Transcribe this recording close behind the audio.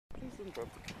drop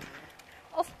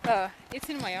Oh, it's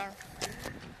in my arm.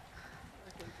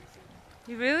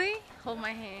 You really? Hold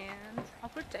my hand. I'll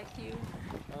protect you.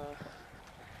 I'm not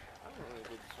really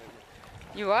good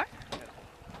swimmer. You are?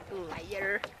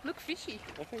 Liar. Look fishy.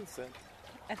 I think so.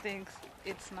 I think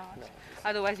it's not. No,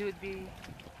 Otherwise it would be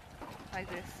like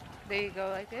this. They go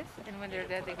like this, and when they're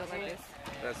dead, they go like this.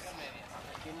 That's...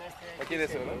 Aquí de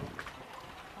eso, ¿no?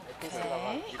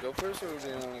 Okay. You go first or do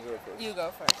you want to go first? You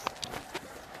go first.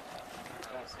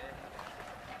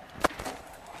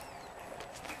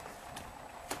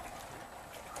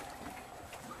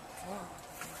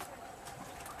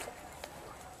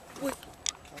 Uy.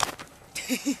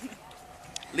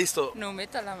 Listo. No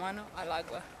meta la mano al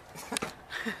agua.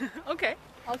 Okay,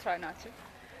 I'll try not to.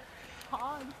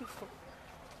 Oh, this is cool.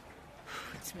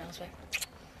 It smells like... Fish.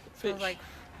 Smells like...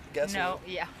 Gasoline. No,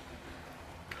 yeah.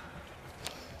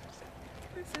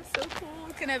 This is so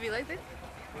cool. Can I be like this?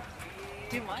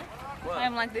 Do you mind? What?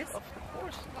 I'm like this? Of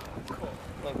course. Cool.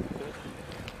 Look, good.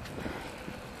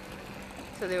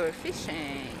 So they were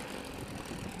fishing.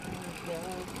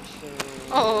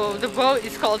 Oh, the boat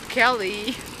is called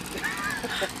Kelly.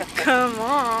 Come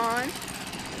on.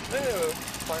 Maybe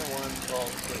find one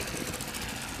called...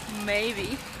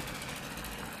 Maybe.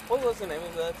 What was the name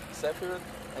of that? Sephiroth?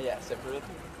 Yeah, Sephiroth.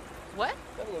 What?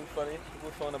 That looked funny. We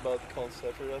found about called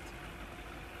Sephiroth.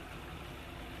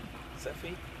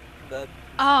 Sephi? That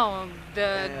Oh,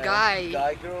 the guy.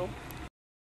 Guy girl?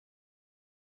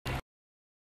 I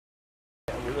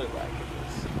really like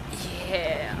this.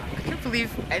 Yeah. I can't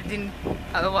believe I didn't...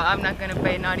 Oh, well, I'm not gonna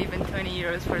pay not even 20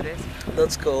 euros for this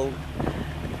That's called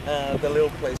the little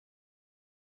place.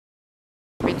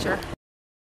 picture.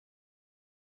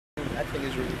 I think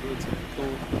it's really good.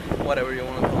 Cool. Whatever you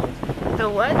want to call it. The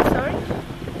what? Sorry?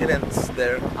 It ends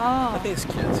there. I Oh. think it's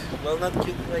cute. Well, not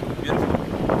cute, like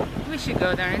beautiful. We should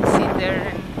go there and sit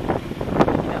there and,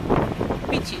 you know,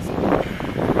 be cheesy.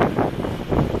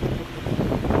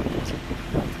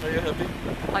 Are you happy?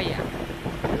 Oh yeah.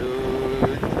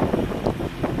 Good.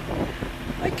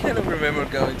 I kind of remember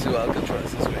going to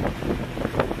Alcatraz this week.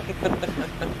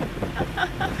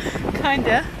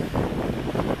 Kinda.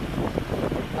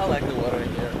 I like the water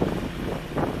in here.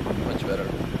 Much better.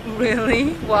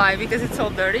 Really? Why? Because it's all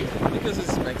dirty? Because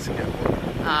it's Mexican water.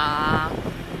 Ah.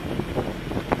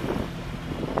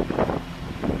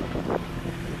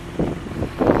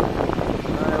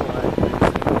 I like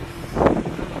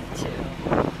Me too.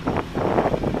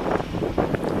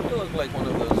 it. You look like one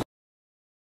of those.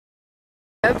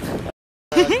 Yep.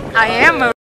 I am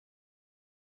a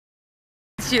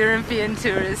European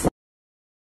tourist.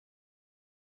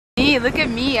 Me, look at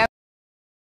me. Yeah,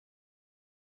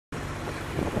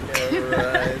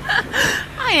 right.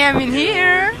 I am in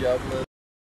here. Jobless.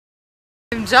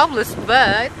 I'm jobless,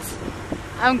 but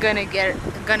I'm gonna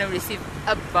receive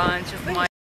a bunch of money.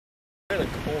 Where the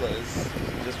cola is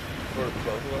just for both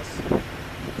of us.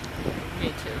 Me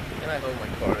too. And I hope my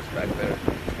car is back there.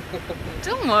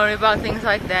 Don't worry about things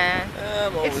like that.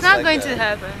 I'm always It's not like going that. to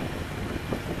happen.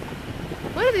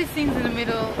 What are these things in the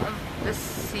middle of the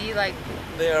sea, like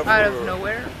They are out for, of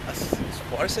nowhere? As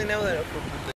far as I know, they are for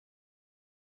protection.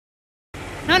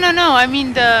 No. I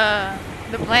mean the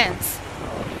plants.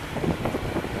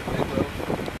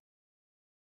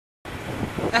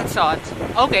 That's odd.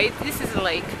 Okay, this is a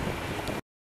lake.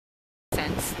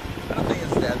 Sense. I don't think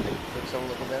it's that big. There's someone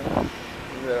looking down.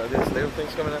 There are these little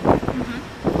things coming up. Mm-hmm.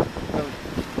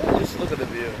 Just look at the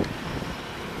view.